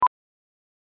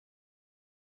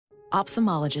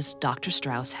Ophthalmologist Dr.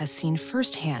 Strauss has seen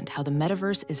firsthand how the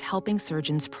metaverse is helping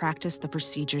surgeons practice the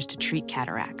procedures to treat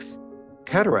cataracts.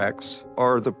 Cataracts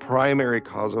are the primary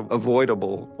cause of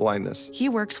avoidable blindness. He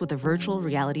works with a virtual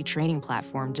reality training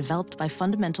platform developed by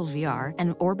Fundamental VR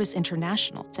and Orbis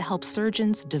International to help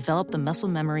surgeons develop the muscle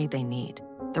memory they need.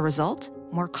 The result?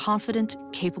 More confident,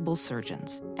 capable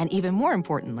surgeons. And even more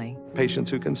importantly,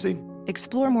 Patients who can see.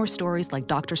 explore more stories like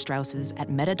Dr. Strauss's at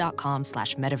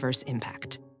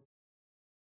meta.com/metaverseimpact.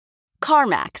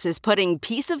 CarMax is putting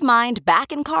peace of mind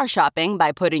back in car shopping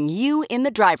by putting you in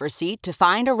the driver's seat to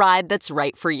find a ride that's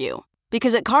right for you.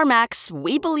 Because at CarMax,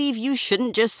 we believe you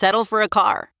shouldn't just settle for a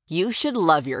car. You should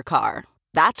love your car.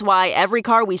 That's why every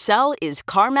car we sell is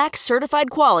CarMax certified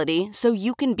quality, so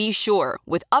you can be sure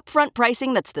with upfront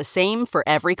pricing that's the same for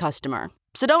every customer.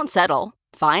 So don't settle.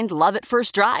 Find love at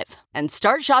first drive and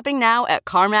start shopping now at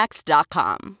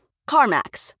CarMax.com.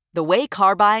 CarMax, the way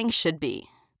car buying should be.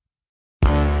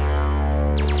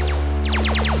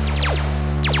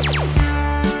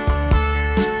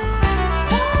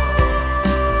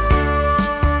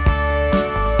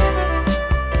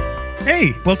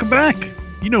 Hey, welcome back.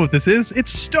 You know what this is.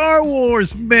 It's Star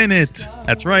Wars Minute.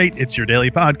 That's right. It's your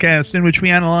daily podcast in which we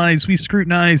analyze, we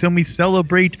scrutinize, and we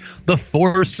celebrate The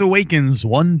Force Awakens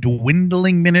one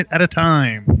dwindling minute at a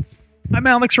time. I'm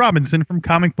Alex Robinson from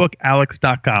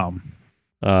comicbookalex.com.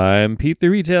 I'm Pete the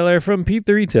Retailer from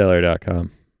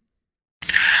PeteTheRetailer.com.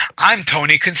 I'm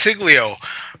Tony Consiglio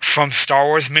from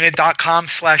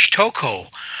StarWarsMinute.com/Toco,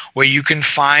 where you can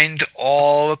find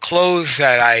all the clothes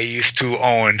that I used to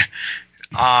own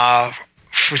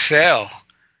for sale.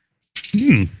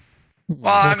 Well,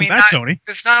 I mean, Tony.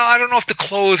 It's not. I don't know if the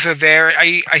clothes are there.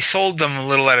 I sold them a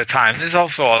little at a time. There's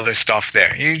also other stuff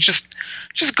there. You just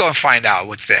go and find out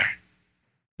what's there.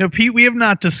 Now, Pete, we have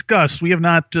not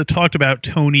talked about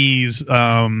Tony's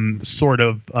sort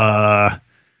of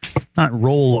not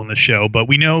role on the show, but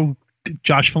we know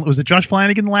was it Josh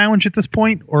Flanagan Lounge at this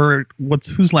point, or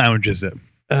whose lounge is it?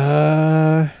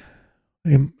 For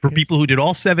people who did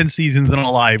all 7 seasons on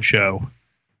a live show.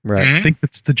 Right. I think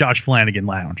that's the Josh Flanagan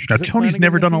Lounge. Now, Tony's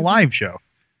never done a live show.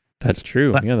 That's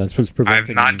true. Yeah, that's what's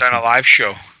preventing I've not done a live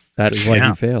show. That is why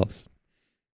he fails.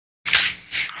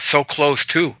 So close,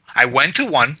 too. I went to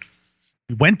one.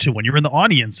 You went to one. You were in the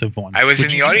audience of one. I was in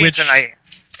the audience, and I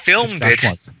filmed it.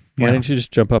 Why didn't you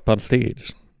just jump up on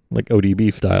stage, like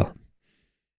ODB style?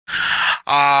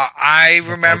 I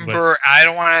remember. I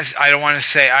don't want to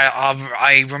say.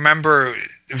 I remember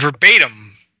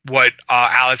verbatim what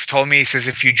Alex told me. He says,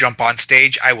 "If you jump on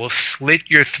stage, I will slit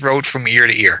your throat from ear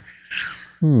to ear."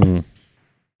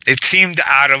 It seemed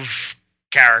out of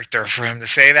character for him to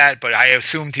say that, but I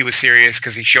assumed he was serious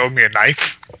because he showed me a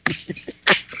knife.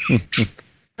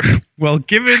 Well,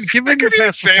 given your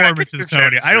past performances,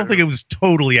 Tony, I don't think it was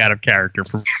totally out of character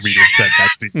for me to have said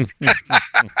that.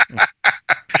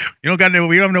 We don't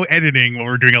have no editing when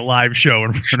we're doing a live show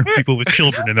in front of people with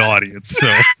children in the audience. So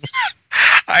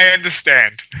I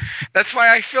understand. That's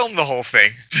why I filmed the whole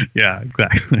thing. Yeah,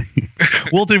 exactly.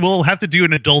 We'll have to do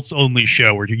an adults only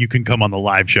show where you can come on the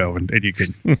live show and you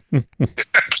can.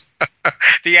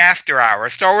 The after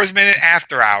hours, Star Wars Minute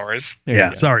after hours.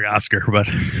 Yeah, sorry, Oscar, but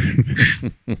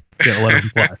gotta let him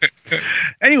fly.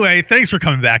 Anyway, thanks for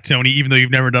coming back, Tony. Even though you've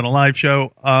never done a live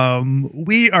show,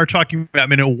 we are talking about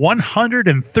minute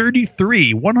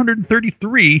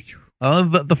 133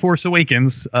 of The Force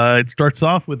Awakens. It starts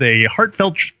off with a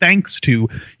heartfelt thanks to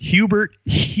Hubert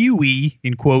Huey,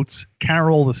 in quotes,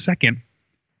 Carroll II.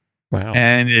 Wow.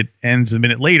 And it ends a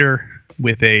minute later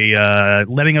with a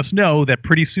letting us know that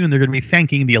pretty soon they're going to be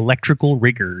thanking the electrical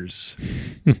riggers.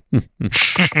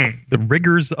 The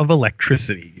riggers of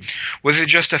electricity. Was it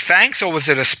just a thanks or was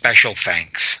it a special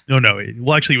thanks? No.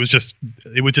 Actually, it was just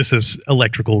as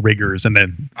electrical riggers, and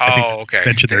then I think they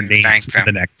mentioned their names in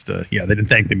the next. They didn't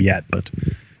thank them yet, but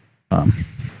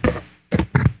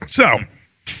So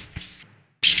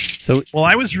while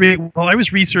I was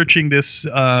researching this,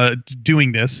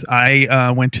 doing this, I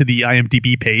went to the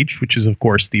IMDb page, which is of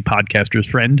course the podcaster's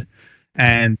friend,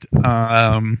 and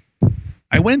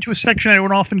I went to a section I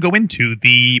don't often go into,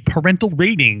 the parental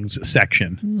ratings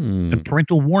section, the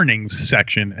parental warnings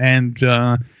section, and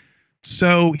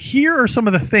so here are some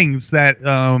of the things that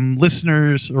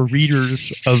listeners or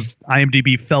readers of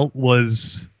IMDb felt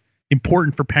was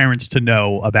important for parents to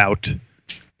know about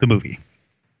the movie.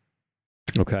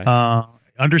 Okay.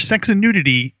 Under sex and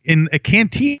nudity, in a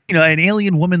cantina, an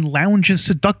alien woman lounges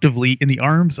seductively in the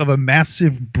arms of a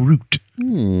massive brute.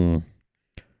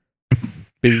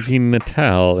 Busy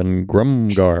Natal and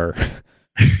Grumgar.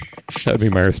 That would be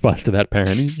my response to that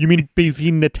parent. You mean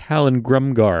Busy Natal and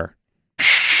Grumgar?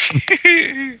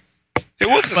 It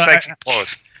was a sexy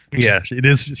pose. Yeah, it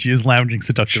is. She is lounging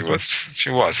seductively. She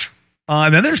was.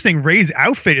 And then there's thing. Ray's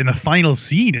outfit in the final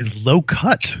scene is low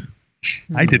cut.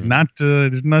 I did not.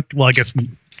 Well, I guess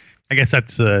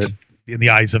that's in the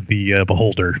eyes of the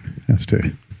beholder as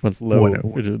to what's low,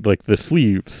 like the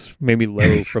sleeves, maybe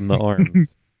low from the arms.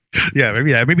 Yeah,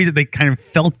 maybe they kind of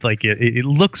felt like it. It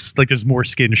looks like there's more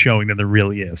skin showing than there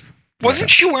really is.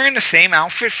 Wasn't she wearing the same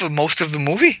outfit for most of the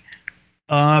movie?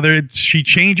 She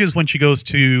changes when she goes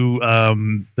to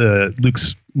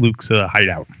the Luke's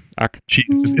hideout.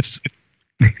 It's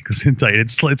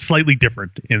slightly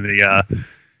different in the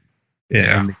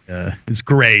it's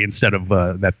gray instead of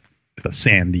that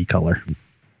sandy color.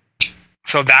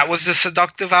 So that was the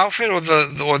seductive outfit, or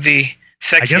the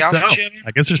sexy outfit?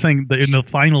 I guess they're saying that in the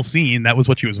final scene that was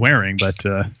what she was wearing, but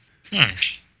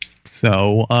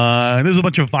so there's a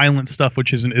bunch of violent stuff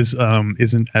which isn't as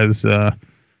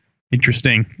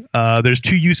interesting. There's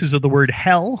 2 uses of the word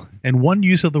hell and 1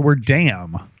 use of the word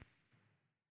damn.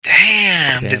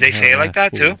 Damn. Did they say it like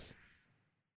that too?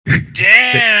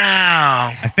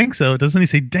 Damn. I think so. Doesn't he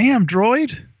say damn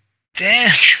droid?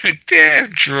 Damn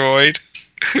droid.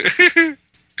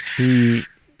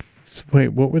 Wait,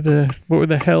 what were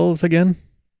the hells again?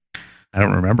 I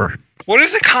don't remember. What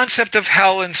is the concept of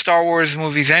hell in Star Wars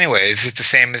movies anyway? Is it the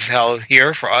same as hell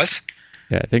here for us?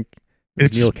 Yeah, I think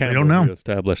Neil Campbell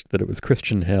established that it was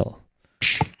Christian hell.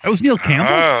 That was Neil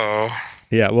Campbell? Oh.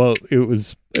 Yeah, well, it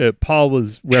was Paul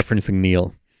was referencing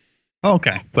Neil. Oh,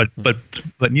 okay, but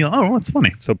Neil. Oh, that's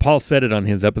funny. So Paul said it on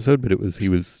his episode, but it was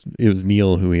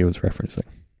Neil who he was referencing.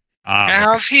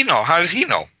 How does he know? How does he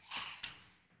know?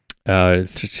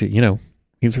 It's just,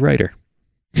 he's a writer.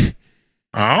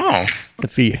 Oh.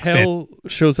 Let's see. Hell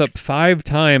shows up 5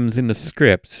 times in the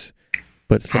script,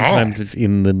 but sometimes it's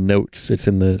in the notes. It's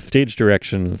in the stage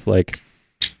directions. Like,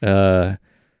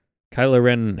 Kylo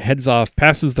Ren heads off,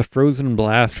 passes the frozen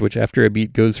blast, which after a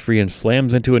beat goes free and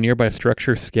slams into a nearby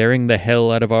structure, scaring the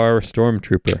hell out of our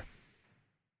stormtrooper.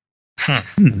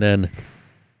 And then,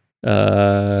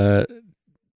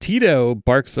 Tito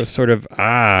barks a sort of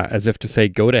as if to say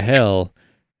go to hell,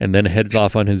 and then heads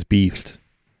off on his beast.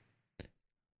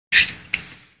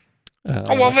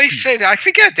 They said, I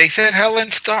forget, they said hell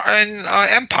in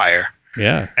Empire.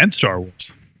 Yeah. And Star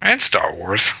Wars. And Star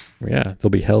Wars. Yeah, there'll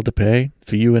be hell to pay.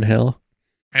 See you in hell.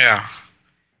 Yeah.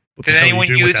 Did anyone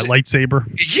use that lightsaber?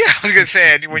 Yeah, I was gonna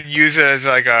say, anyone use it as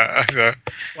like a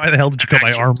Why the hell did you cut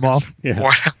my arm off? Yeah.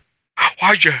 What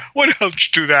the hell did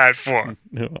you do that for?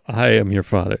 No, I am your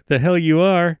father. The hell you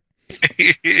are.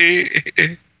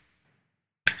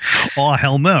 Oh,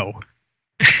 hell no.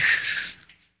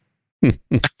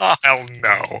 Oh, hell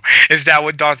no. Is that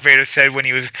what Darth Vader said when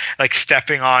he was like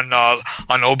stepping on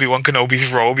Obi-Wan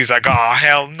Kenobi's robe? He's like, oh,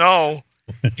 hell no.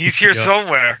 He's here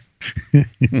somewhere.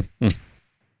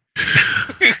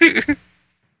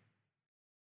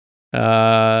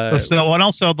 So, and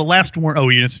also the last one. Oh,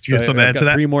 you have something to add to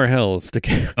that? 3 more hells to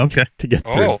get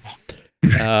through.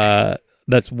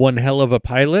 That's one hell of a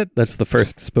pilot. That's the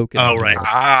first spoken. Oh, right.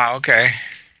 Okay.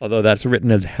 Although that's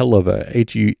written as Helluva,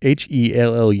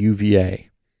 Helluva.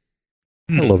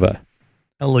 Helluva.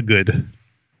 Hella good.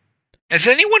 Is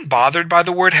anyone bothered by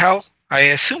the word hell? I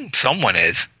assume someone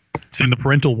is. It's in the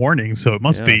parental warning, so it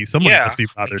must be. Someone must be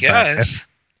bothered by it.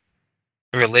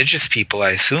 Religious people,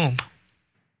 I assume.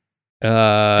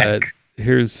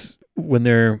 Here's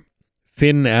when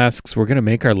Finn asks, we're going to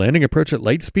make our landing approach at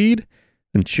light speed?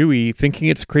 And Chewie, thinking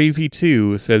it's crazy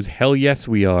too, says, hell yes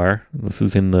we are. This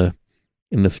is in the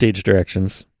stage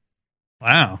directions.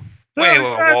 Wow. Wait,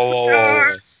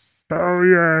 whoa. Oh,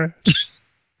 yeah.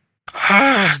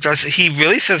 Does he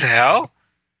really says hell?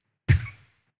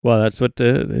 Well, that's what,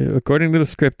 according to the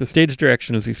script, the stage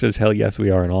directions, he says, hell yes we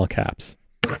are in all caps.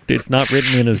 It's not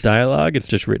written in his dialogue, it's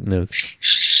just written as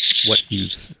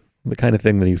the kind of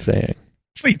thing that he's saying.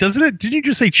 Wait, doesn't it? Didn't you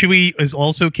just say Chewie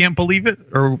also can't believe it?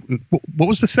 Or what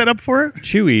was the setup for it?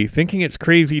 Chewie, thinking it's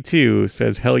crazy too,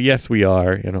 says, hell yes we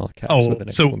are, in all caps with an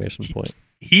exclamation point.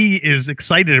 He is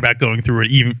excited about going through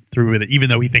it, even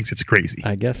though he thinks it's crazy.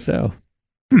 I guess so.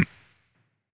 I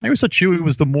always thought Chewie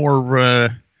was the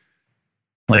more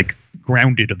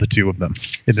grounded of the two of them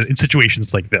in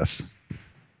situations like this.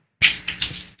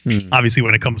 Obviously,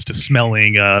 when it comes to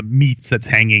smelling meats that's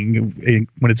hanging,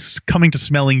 when it's coming to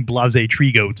smelling blasé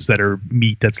tree goats that are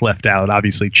meat that's left out,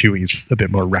 obviously Chewie's a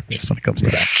bit more reckless when it comes to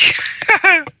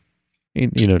that.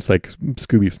 It's like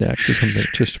Scooby Snacks or something.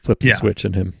 Just flips the switch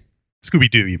in him.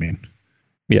 Scooby-Doo, you mean?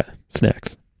 Yeah,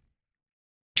 Snacks.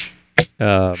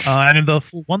 And in the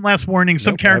one last warning,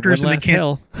 some characters and they can't.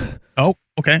 Hell. Oh,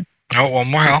 okay. Oh,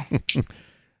 one more hell.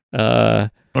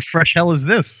 What fresh hell is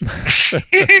this?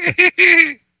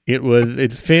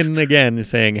 It's Finn again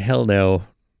saying hell no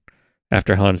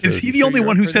after Han says. Is he the only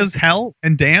one who says hell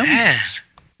and damn? Man,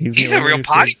 he's a real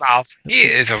potty mouth. He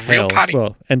is a real potty mouth.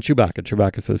 Well, and Chewbacca.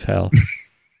 Chewbacca says hell.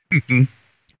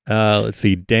 Let's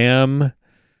see. Damn.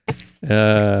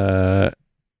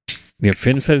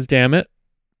 Finn says damn it.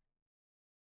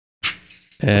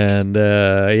 And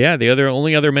the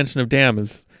only other mention of damn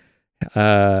is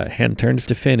Han turns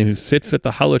to Finn, who sits at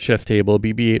the holochess table,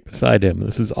 BB-8 beside him.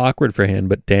 This is awkward for Han,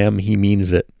 but damn, he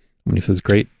means it. When he says,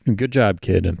 great, good job,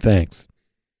 kid, and thanks.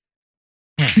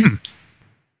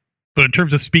 But in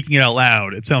terms of speaking it out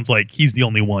loud, it sounds like he's the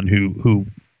only one who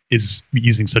is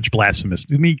using such blasphemous.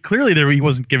 I mean, clearly he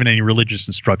wasn't given any religious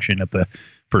instruction at the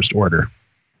First Order.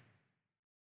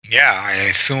 Yeah, I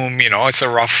assume, it's a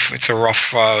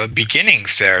rough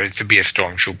beginnings there to be a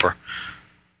stormtrooper.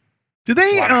 Do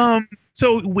they?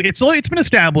 So it's been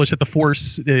established that the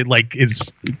Force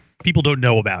is people don't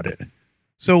know about it.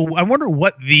 So I wonder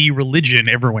what the religion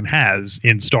everyone has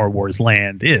in Star Wars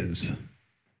land is.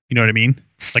 You know what I mean?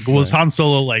 Like, was Han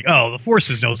Solo like, oh, the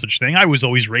Force is no such thing? I was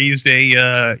always raised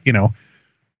a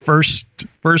first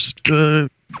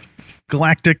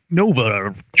Galactic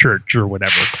Nova Church or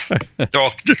whatever. They're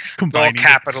all combining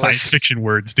capitalists. Science fiction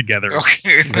words together.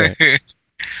 They're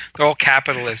all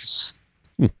capitalists.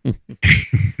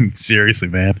 Seriously,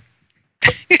 man.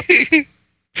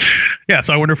 Yeah,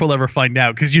 so I wonder if we'll ever find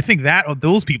out, because you think that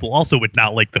those people also would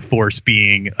not like the Force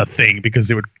being a thing because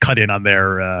it would cut in on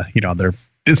their on their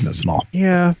business and all.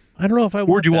 Yeah, I don't know if I want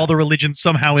or do that. all the religions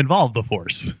somehow involve the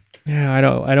Force? Yeah, I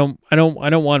don't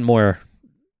want more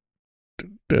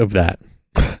of that.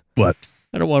 What?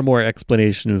 I don't want more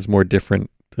explanations, more different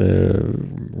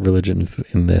religions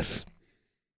in this.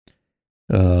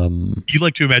 You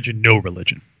like to imagine no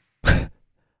religion.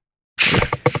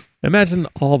 Imagine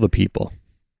all the people.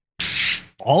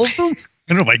 All of them?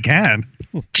 I don't know if I can.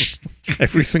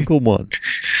 Every single one.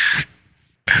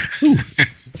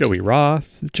 Joey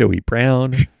Ross, Joey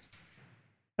Brown.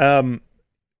 All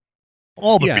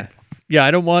the people. Yeah,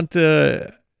 I don't want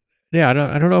to. Yeah, I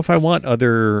don't know if I want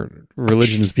other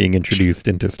religions being introduced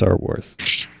into Star Wars.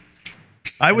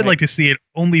 I would like to see it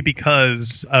only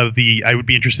because of I would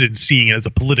be interested in seeing it as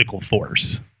a political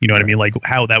force. You know what I mean? Like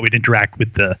how that would interact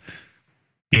with the,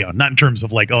 not in terms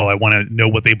of like, oh, I want to know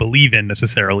what they believe in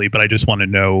necessarily, but I just want to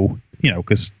know,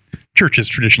 because churches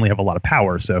traditionally have a lot of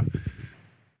power. So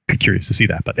I'm curious to see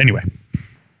that. But anyway,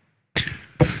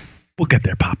 we'll get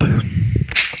there, Pop.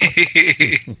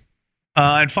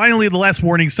 And finally, the last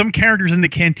warning, some characters in the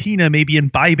cantina may be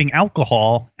imbibing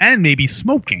alcohol and maybe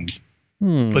smoking.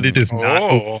 But it is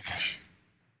not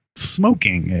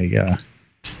smoking.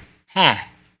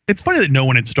 It's funny that no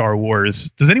one in Star Wars...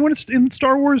 Does anyone in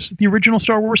Star Wars, the original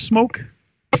Star Wars, smoke?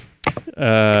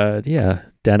 Yeah.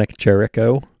 Danik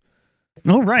Jericho.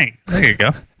 Oh, right. There you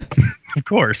go. Of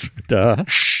course. Duh.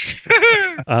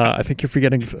 I think you're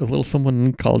forgetting a little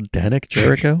someone called Danik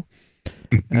Jericho.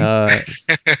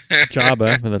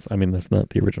 Jabba. That's not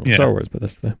the original Star Wars, but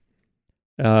that's the...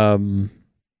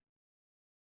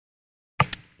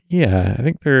 Yeah, I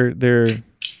think they're trying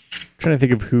to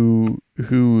think of who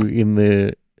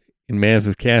in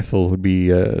Maz's castle would be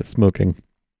smoking.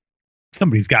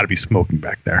 Somebody's got to be smoking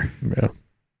back there. Yeah.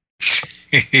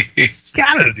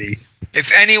 Gotta be.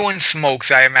 If anyone smokes,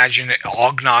 I imagine that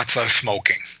Ugnaughts are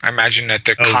smoking. I imagine that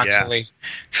they're constantly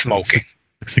smoking.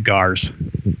 Cigars.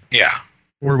 Yeah.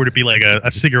 Or would it be like a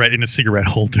cigarette in a cigarette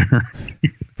holder?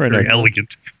 Very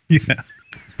elegant. Yeah.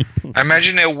 I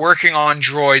imagine they're working on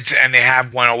droids and they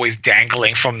have one always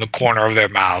dangling from the corner of their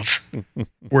mouth.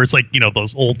 Where it's like,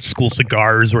 those old school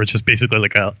cigars where it's just basically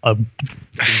like a lump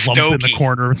in the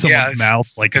corner of someone's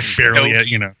mouth. Like it's barely,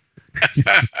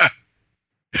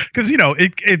 Because,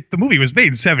 the movie was made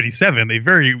in 1977. They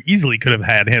very easily could have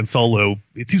had Han Solo.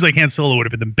 It seems like Han Solo would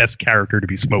have been the best character to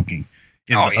be smoking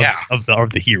of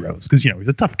the heroes. Because, he's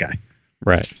a tough guy.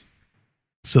 Right.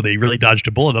 So they really dodged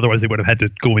a bullet. Otherwise, they would have had to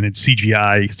go in and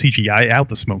CGI out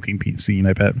the smoking scene,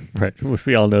 I bet. Right, which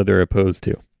we all know they're opposed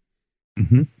to.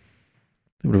 Mm-hmm.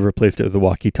 They would have replaced it with a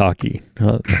walkie-talkie.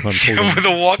 With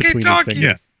a walkie-talkie?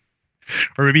 Yeah.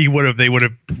 Or maybe they would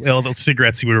have, those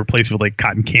cigarettes he would have replaced with like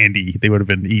cotton candy. They would have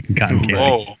been eating cotton candy.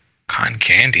 Oh, cotton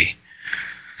candy.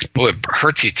 Boy, it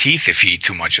hurts your teeth if you eat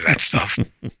too much of that stuff.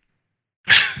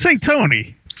 Say,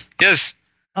 Tony. Yes.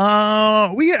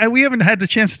 We haven't had the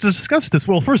chance to discuss this.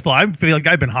 Well, first of all, I feel like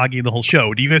I've been hogging the whole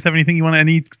show. Do you guys have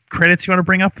any credits you want to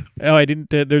bring up? Oh, I didn't.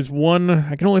 There's one.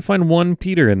 I can only find one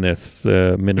Peter in this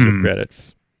minute of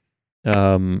credits.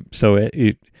 So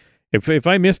if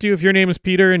I missed you, if your name is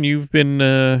Peter and you've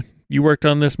been you worked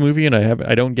on this movie and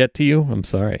I don't get to you, I'm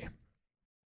sorry.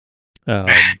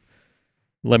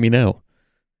 Let me know.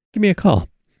 Give me a call.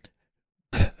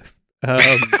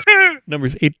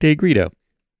 Number's 8-Day Greedo.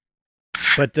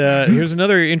 But here's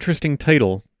another interesting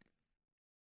title.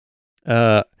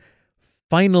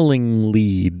 Finaling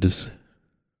Leads.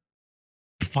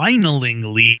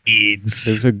 Finaling leads.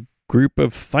 There's a group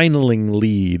of finaling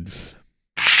leads.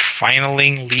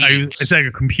 Finaling leads. Is that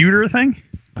a computer thing?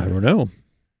 I don't know.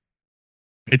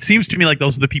 It seems to me like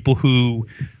those are the people who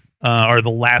are the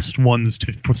last ones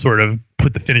to sort of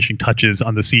put the finishing touches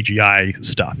on the CGI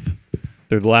stuff.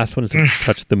 They're the last ones to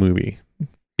touch the movie.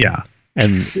 Yeah.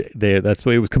 And that's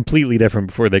why it was completely different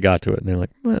before they got to it. And they're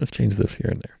like, well, let's change this here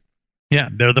and there. Yeah,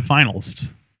 they're the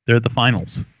finals. They're the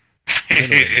finals.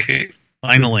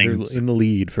 Finalings. They're in the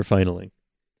lead for finaling.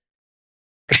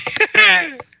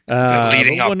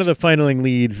 Leading one of the finaling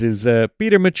leads is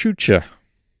Peter Machucha.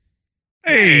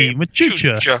 Hey,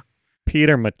 Machucha.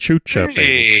 Peter Machucha.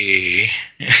 Baby.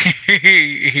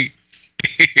 Hey.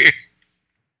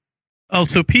 Oh,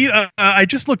 so Pete, I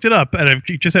just looked it up, and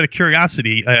just out of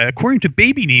curiosity, according to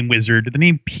Baby Name Wizard, the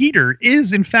name Peter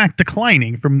is in fact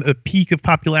declining from a peak of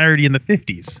popularity in the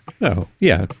 50s. Oh,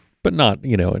 yeah, but not,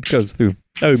 it goes through.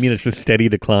 Oh, you mean it's a steady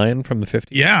decline from the 50s?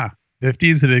 Yeah,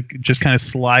 50s, and it just kind of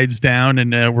slides down,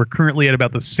 and we're currently at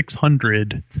about the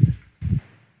 600.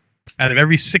 Out of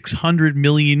every 600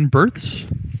 million births?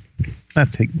 Wait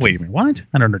a minute, what?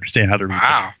 I don't understand how to read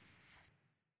that. Wow.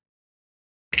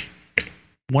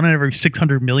 1 out of every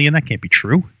 600 million? That can't be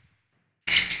true.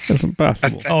 That's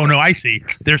impossible. Oh, no, I see.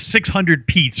 There's 600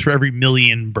 Pete's for every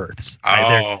million births.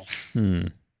 Oh.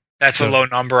 That's a low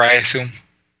number, I assume.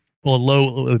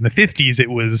 Well, in the 50s, it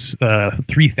was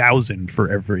 3,000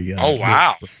 for every. Oh,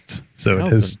 wow. Births. So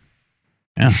it is.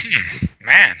 Yeah.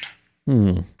 Man.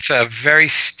 It's a very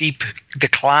steep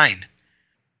decline.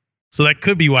 So that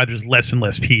could be why there's less and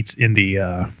less Pete's in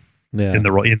the. They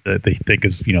think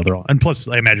is they're all, and plus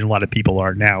I imagine a lot of people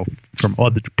are now from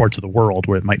other parts of the world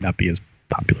where it might not be as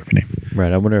popular of a name.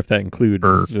 Right. I wonder if that includes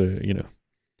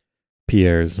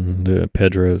Pierres and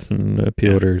Pedros and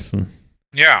Piotrs and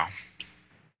yeah.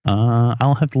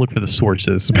 I'll have to look for the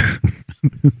sources.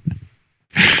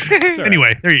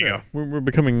 Anyway, there you go. We're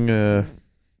becoming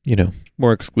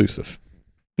more exclusive.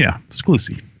 Yeah,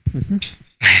 exclusive.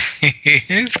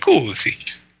 Exclusive.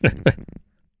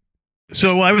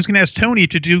 So I was going to ask Tony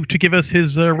to give us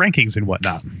his rankings and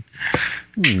whatnot.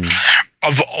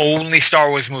 Of only Star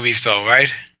Wars movies, though,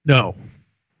 right? No.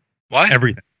 What?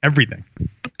 Everything.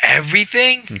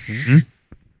 Everything? Mm-hmm.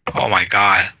 Oh my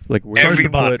God! Like where do you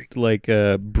put like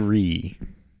brie,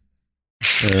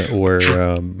 or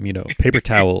paper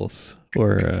towels,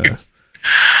 or.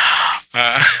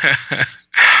 Man,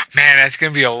 that's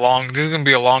gonna be a long. This is gonna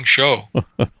be a long show.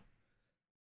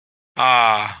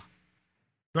 Start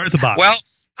at the bottom. Well,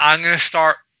 I'm going to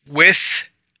start with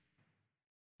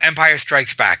Empire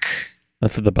Strikes Back.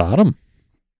 That's at the bottom?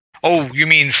 Oh, you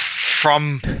mean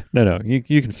from... No,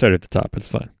 you can start at the top. It's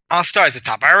fine. I'll start at the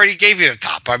top. I already gave you the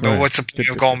top. But what's the point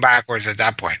of going backwards at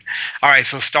that point? All right,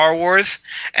 so Star Wars,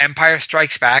 Empire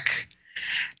Strikes Back.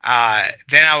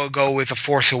 Then I would go with The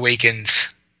Force Awakens.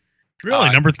 Really?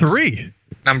 Number 3?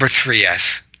 Number 3,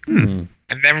 yes. And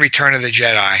then Return of the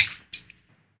Jedi.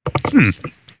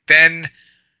 Then...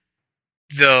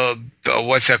 the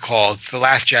what's that called? The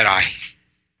Last Jedi.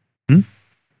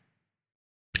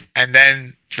 And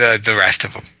then the rest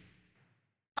of them.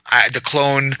 The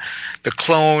Clone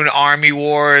Army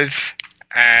Wars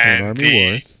and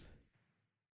the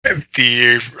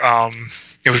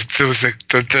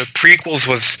prequels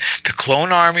was the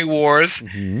Clone Army Wars.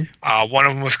 Mm-hmm. One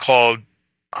of them was called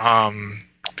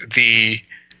the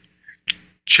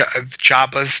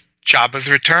Jabba's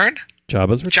Return.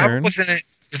 Jabba wasn't in it.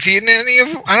 Was he in any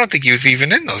of them? I don't think he was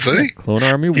even in those, was he? Clone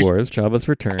Army Wars, Jabba's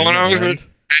Return. Clone Army Wars,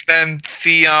 and then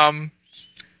the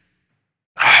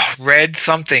Red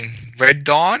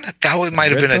Dawn? That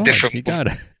might have been a different... You got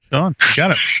it. Dawn, you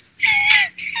got it.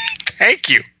 Thank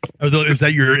you. Is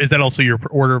that also your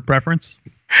order of preference?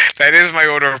 That is my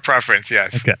order of preference,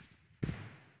 yes. Okay.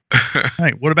 All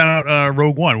right, what about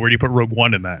Rogue One? Where do you put Rogue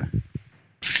One in that?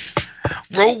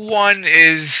 Rogue One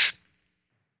is...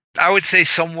 I would say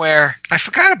somewhere... I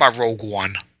forgot about Rogue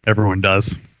One. Everyone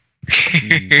does.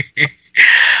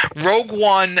 Rogue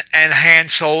One and Han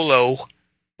Solo,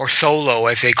 or Solo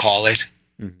as they call it,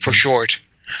 for short.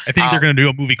 I think they're going to do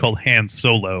a movie called Han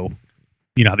Solo.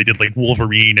 You know how they did like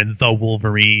Wolverine and The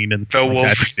Wolverine and The Wolverine.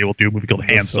 I think they will do a movie called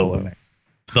Han Solo next.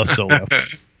 The Solo.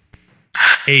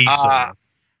 Solo.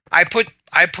 I put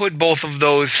both of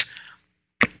those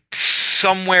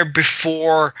somewhere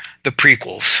before the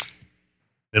prequels.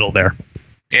 middle there.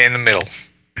 In the middle.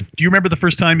 Do you remember the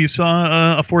first time you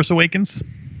saw A Force Awakens?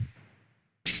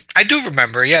 I do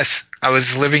remember, yes. I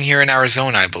was living here in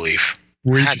Arizona, I believe.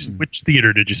 Which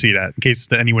theater did you see that? In case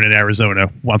anyone in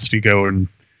Arizona wants to go and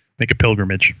make a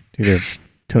pilgrimage. To the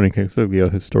Tony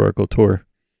Consiglio historical tour.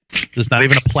 There's not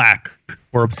even a plaque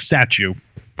or a statue.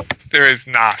 There is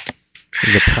not.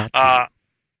 There's a plaque.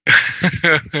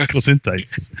 Gesundheit.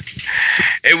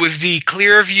 It was the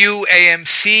Clearview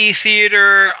AMC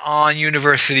Theater on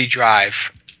University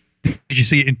Drive. Did you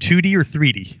see it in 2D or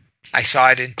 3D? I saw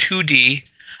it in 2D.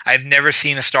 I've never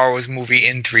seen a Star Wars movie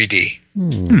in 3D.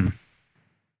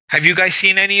 Have you guys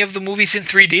seen any of the movies in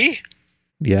 3D?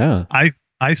 Yeah.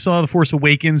 I saw The Force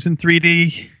Awakens in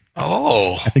 3D.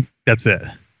 Oh. I think that's it.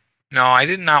 No, I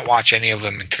did not watch any of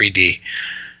them in 3D.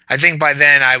 I think by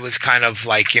then I was kind of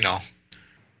like, I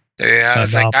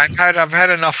was like, I've had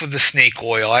enough of the snake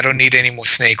oil. I don't need any more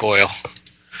snake oil.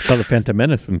 I saw The Phantom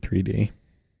Menace in 3D.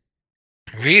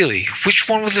 Really? Which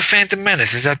one was The Phantom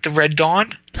Menace? Is that the Red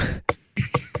Dawn?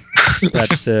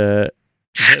 That's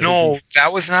No,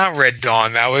 that was not Red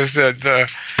Dawn. That was the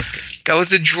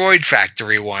Droid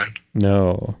Factory one.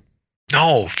 No,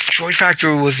 Droid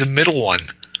Factory was the middle one.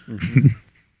 Mm-hmm.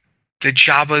 The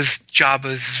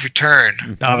Jabba's Return.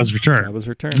 Jabba's Return.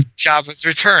 Jabba's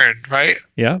Return, right?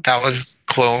 Yeah. That was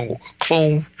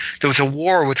clone. There was a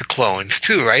war with the clones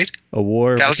too, right? A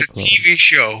war. That was a TV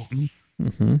show.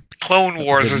 Mm-hmm. Clone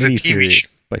Wars was a TV show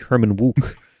by Herman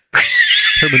Wouk.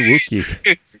 Herman Wookie.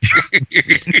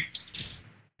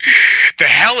 The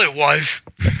hell it was.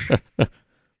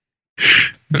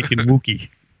 Making Wookie.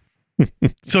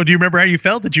 So do you remember how you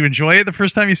felt? Did you enjoy it the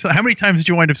first time you saw it? How many times did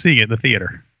you wind up seeing it in the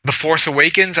theater? The Force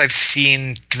Awakens I've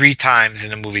seen 3 times in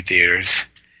the movie theaters.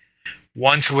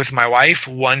 Once with my wife,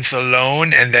 once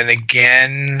alone, and then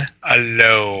again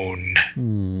alone.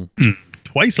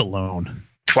 Twice alone.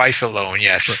 Twice alone,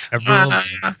 yes. Forever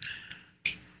alone.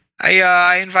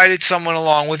 I invited someone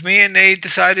along with me, and they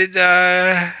decided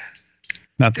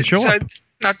not to show up.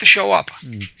 Not to show up.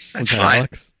 That's fine.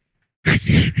 Alex?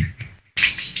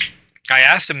 I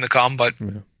asked him to come, but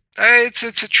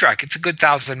it's a trek. It's a good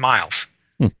 1,000 miles.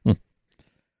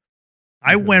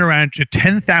 I went around to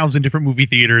 10,000 different movie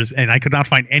theaters, and I could not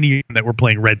find any that were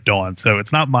playing Red Dawn. So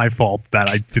it's not my fault that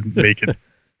I didn't make it.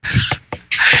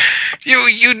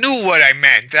 You knew what I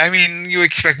meant. I mean, you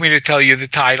expect me to tell you the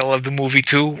title of the movie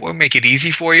too? We'll make it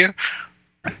easy for you.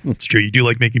 It's true. You do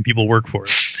like making people work for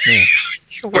it. Yeah.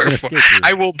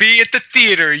 I will be at the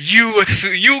theater. You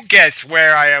guess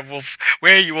where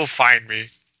where you will find me.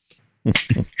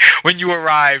 When you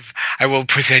arrive, I will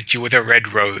present you with a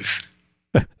red rose.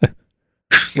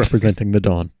 Representing the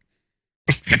dawn.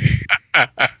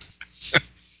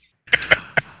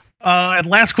 And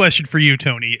last question for you,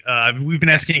 Tony. We've been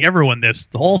asking everyone this.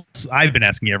 I've been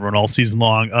asking everyone all season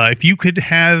long. If you could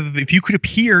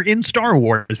appear in Star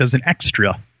Wars as an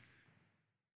extra,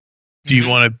 do you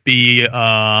want to be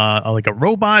like a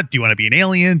robot? Do you want to be an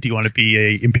alien? Do you want to be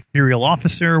a Imperial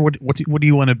officer? What do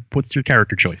you want to? What's your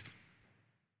character choice?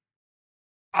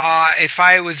 If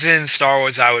I was in Star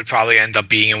Wars, I would probably end up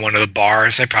being in one of the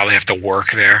bars. I'd probably have to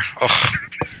work there.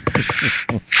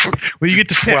 Well, you get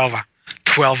to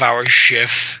 12-hour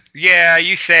shifts. Yeah,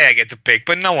 you say I get to pick,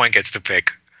 but no one gets to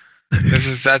pick.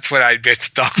 That's what I'd get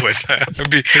stuck with.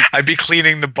 I'd be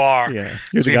cleaning the bar. Yeah,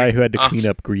 you're the guy who had to clean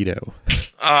up Greedo.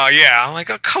 Yeah. I'm like,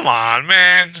 oh, come on,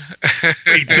 man.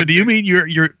 Wait, so do you mean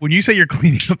you're when you say you're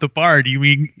cleaning up the bar? Do you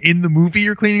mean in the movie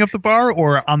you're cleaning up the bar,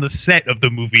 or on the set of the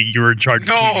movie you're in charge of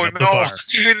cleaning up the bar?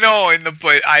 No. In the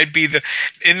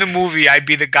movie I'd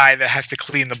be the guy that has to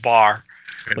clean the bar.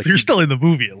 So you're still in the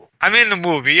movie. I'm in the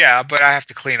movie, yeah, but I have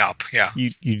to clean up. Yeah.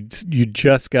 You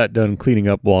just got done cleaning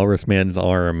up Walrus Man's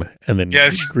arm, and then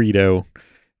Greedo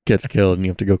gets killed, and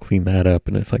you have to go clean that up,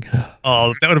 and it's like,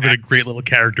 oh, that would have been a great little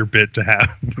character bit to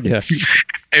have. Yeah.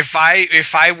 If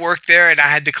I worked there and I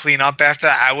had to clean up after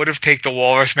that, I would have taken the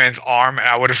Walrus Man's arm and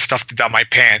I would have stuffed it down my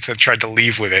pants and tried to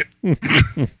leave with it.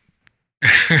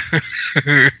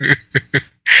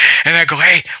 And I go,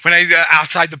 hey, when I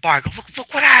outside the bar, I go,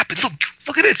 look what happened.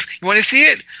 Look at this. You want to see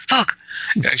it? Look.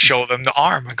 And I show them the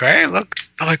arm. I go, hey, look.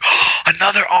 They're like, oh,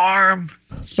 another arm.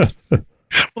 Well,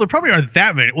 there probably aren't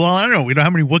that many. Well, I don't know. We know how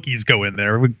many Wookiees go in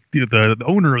there. The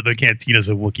owner of the cantina is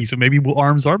a Wookiee, so maybe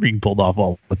arms are being pulled off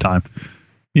all the time.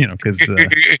 Because there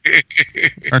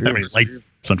aren't that many lights,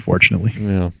 unfortunately.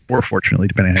 Yeah. Or fortunately,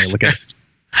 depending on how you look at it.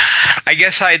 I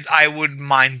guess I would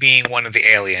mind being one of the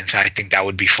aliens. I think that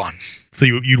would be fun. So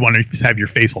you'd want to have your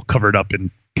face all covered up in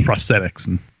prosthetics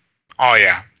and. Oh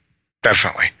yeah,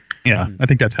 definitely. Yeah, I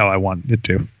think that's how I want it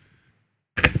to.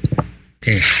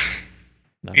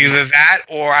 Either that,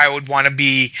 or I would want to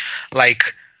be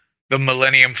like the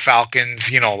Millennium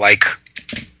Falcon's, like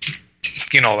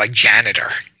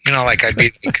janitor. Like I'd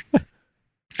be like,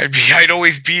 I'd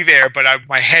always be there, but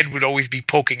my head would always be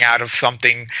poking out of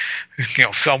something,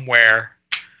 somewhere.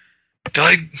 They're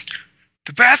like,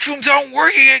 the bathrooms aren't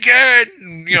working again,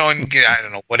 and I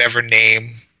don't know, whatever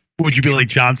name. Would you be like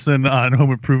Johnson on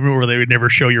Home Improvement, where they would never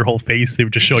show your whole face? They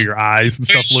would just show your eyes and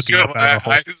stuff looking up at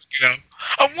the whole.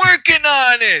 I'm working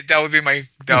on it. That would be my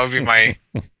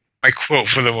my quote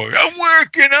for the movie. I'm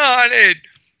working on it.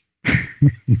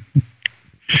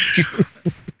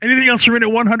 Anything else for minute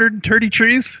 130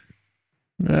 trees?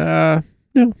 No.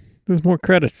 There's more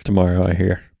credits tomorrow, I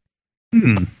hear.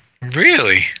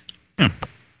 Really? All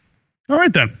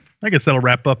right then. I guess that'll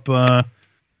wrap up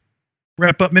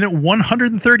minute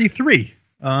 133.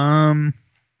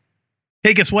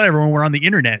 Hey, guess what, everyone? We're on the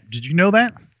internet. Did you know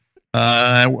that?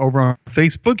 Over on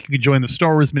Facebook, you can join the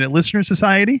Star Wars Minute Listener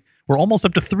Society. We're almost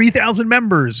up to 3,000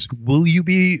 members. Will you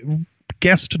be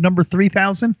guest number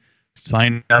 3,000?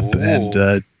 Sign up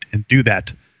and do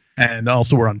that. And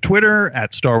also, we're on Twitter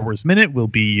at Star Wars Minute. We'll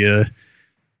be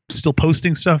still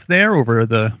posting stuff there over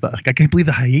I can't believe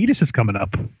the hiatus is coming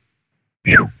up.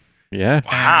 Phew. Yeah.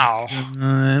 Wow.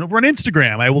 And over on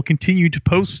Instagram, I will continue to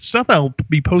post stuff. I'll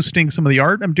be posting some of the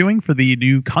art I'm doing for the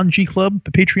new Kanji Club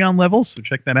Patreon level. So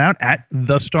check that out at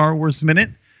The Star Wars Minute.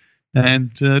 And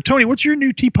Tony, what's your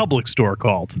new TeePublic store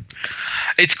called?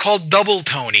 It's called Double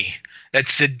Tony.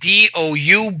 That's a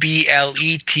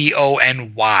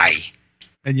DOUBLETONY.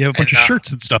 And you have a bunch of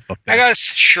shirts and stuff up there. I got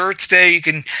shirts there. You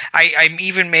can. I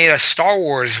even made a Star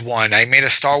Wars one. I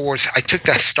took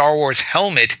that Star Wars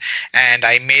helmet and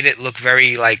I made it look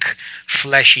very like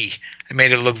fleshy. I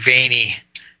made it look veiny.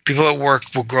 People at work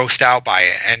were grossed out by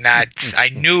it, and that's. I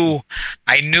knew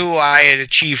I had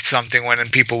achieved something when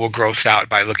people were grossed out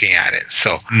by looking at it.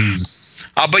 So.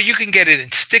 But you can get it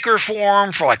in sticker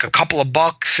form for like a couple of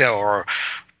bucks, or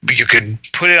you can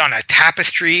put it on a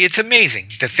tapestry. It's amazing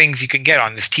the things you can get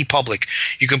on this TeePublic.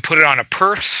 You can put it on a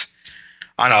purse,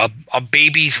 on a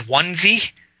baby's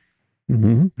onesie.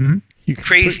 Mm-hmm.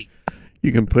 Crazy.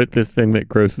 You can put this thing that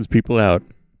grosses people out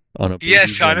on a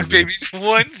baby's onesie. On a baby's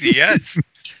onesie. Yes.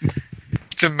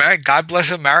 God bless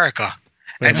America.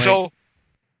 And so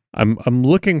I'm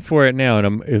looking for it now,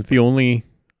 and it's the only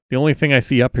thing I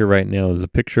see up here right now is a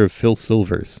picture of Phil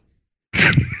Silvers.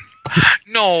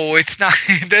 No, it's not.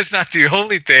 That's not the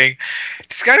only thing.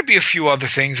 There's got to be a few other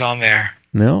things on there.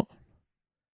 No.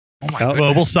 Oh my goodness.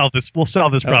 Well, we'll solve this. We'll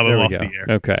solve this problem off the air.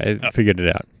 Okay, I figured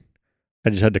it out.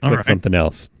 I just had to click something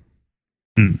else.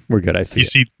 We're good. I see.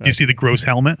 You see the gross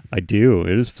helmet? I do.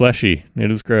 It is fleshy. It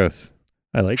is gross.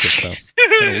 I like it though.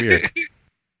 Kind of weird.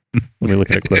 Let me look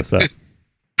at it close up.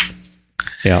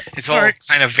 Yeah. It's all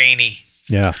kind of veiny.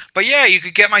 Yeah. But yeah, you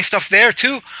could get my stuff there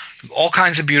too. All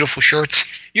kinds of beautiful shirts.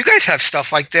 You guys have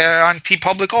stuff like that on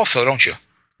TeePublic also, don't you?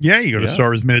 Yeah, you go to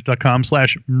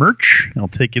StarWarsMinute.com/merch. I'll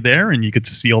take you there, and you get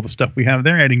to see all the stuff we have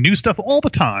there. Adding new stuff all the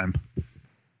time.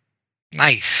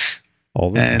 Nice.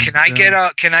 All the time. Can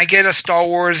I get a Star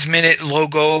Wars Minute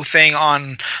logo thing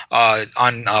on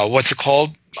what's it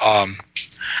called?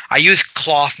 I use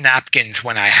cloth napkins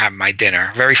when I have my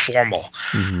dinner. Very formal.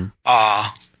 Mm-hmm.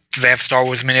 Do they have Star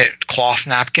Wars Minute cloth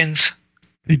napkins?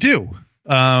 They do.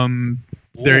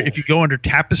 If you go under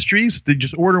tapestries, then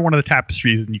just order one of the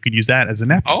tapestries, and you can use that as a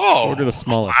napkin. Oh, order the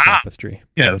smallest tapestry.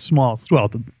 Yeah, the smallest.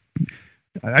 Well,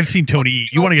 I've seen Tony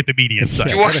eat. You want to get the medium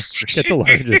size. Get the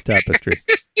largest tapestry.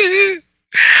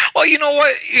 Well, you know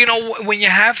what? When you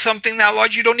have something that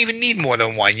large, you don't even need more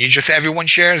than one. Everyone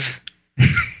shares.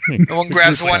 Everyone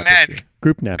grabs one end.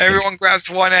 Group napkin. Everyone grabs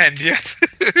one end. Yes.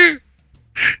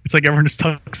 It's like everyone just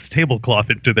tucks tablecloth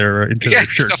into their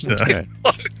shirts.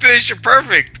 You're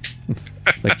perfect.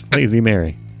 It's like Lazy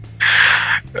Mary.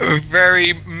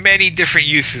 Very many different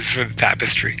uses for the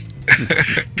tapestry.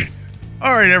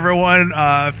 All right, everyone.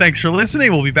 Thanks for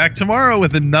listening. We'll be back tomorrow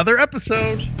with another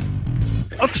episode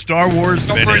of Star Wars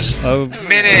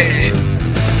Minute.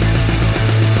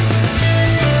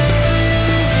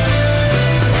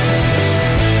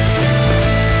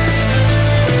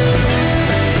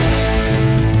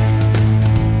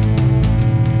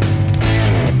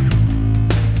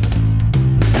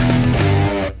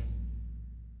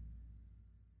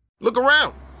 Look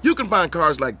around. You can find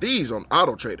cars like these on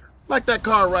AutoTrader, like that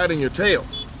car right in your tail.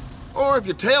 Or if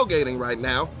you're tailgating right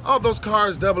now, all those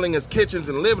cars doubling as kitchens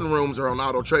and living rooms are on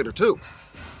AutoTrader too.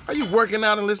 Are you working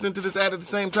out and listening to this ad at the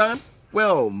same time?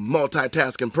 Well,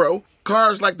 multitasking pro,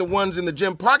 cars like the ones in the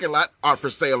gym parking lot are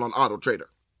for sale on AutoTrader.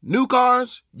 New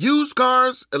cars, used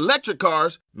cars, electric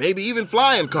cars, maybe even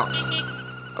flying cars.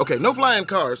 Okay, no flying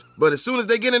cars, but as soon as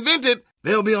they get invented,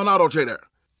 they'll be on AutoTrader.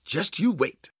 Just you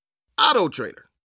wait. AutoTrader.